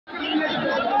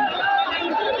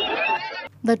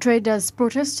The traders'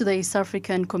 protest to the East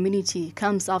African community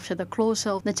comes after the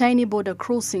closure of the tiny border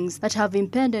crossings that have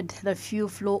impeded the free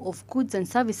flow of goods and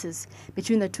services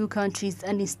between the two countries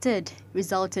and instead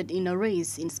resulted in a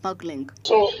rise in smuggling.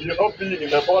 So, being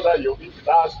in the border, you eat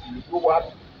us, you do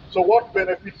what? So what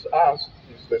benefits us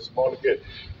is the small gate.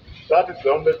 That is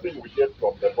the only thing we get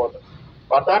from the border.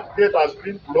 But that gate has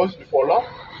been closed for long.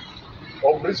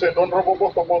 Of recent, Honorable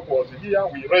Bokomot was here,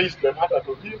 we raised the matter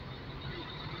to him.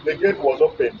 The gate was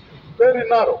open, very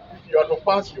narrow. If you are to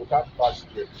pass, you can't pass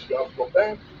it. You have to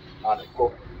bend and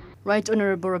go. Right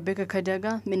Honorable Rebecca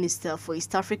Kadaga, Minister for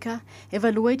East Africa,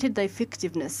 evaluated the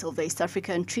effectiveness of the East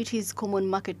African Treaty's Common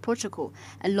Market Protocol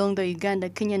along the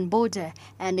Uganda-Kenyan border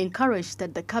and encouraged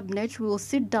that the Cabinet will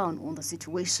sit down on the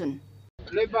situation.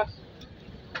 Labour,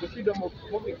 the freedom of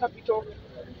moving capital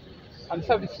and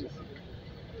services.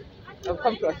 I've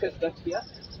come to assess that here.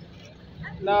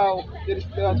 Now, there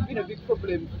has been a big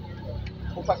problem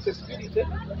of accessibility,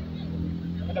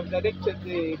 and I've directed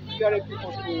the PRA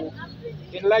people to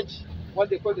enlarge what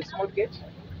they call the small gate,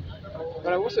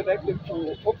 but I've also directed them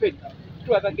to open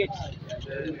two other gates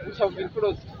which have been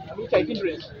closed and which are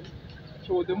hindrance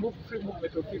to the free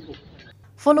movement of people.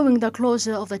 Following the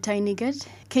closure of the tiny gate,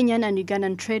 Kenyan and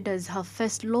Ugandan traders have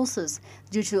faced losses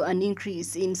due to an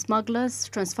increase in smugglers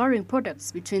transferring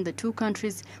products between the two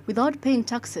countries without paying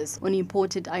taxes on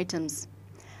imported items.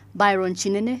 Byron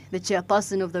Chinene, the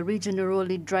chairperson of the Regional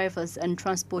Lorry Drivers and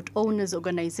Transport Owners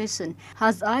Organization,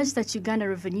 has urged that Uganda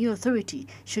Revenue Authority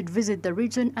should visit the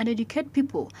region and educate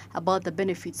people about the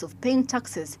benefits of paying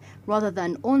taxes rather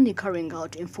than only carrying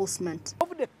out enforcement.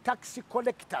 Of the taxi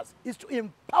collectors is to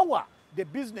empower the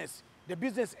business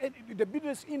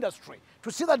industry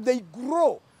to see that they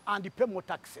grow and pay more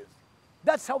taxes.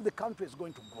 That's how the country is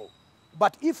going to grow.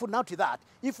 But if not that,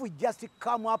 if we just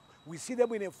come up, we see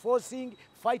them in enforcing,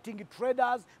 fighting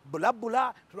traders, blah,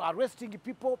 blah, arresting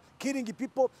people, killing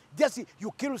people. Just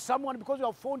you kill someone because you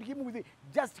have found him with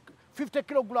just 50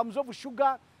 kilograms of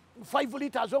sugar, 5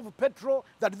 liters of petrol,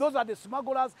 that those are the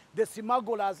smugglers. The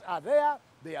smugglers are there,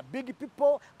 they are big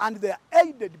people, and they are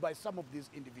aided by some of these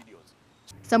individuals.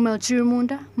 Samuel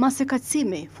Chirumunda,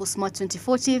 Masekatsime for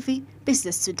Smart24 TV,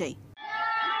 Business Today.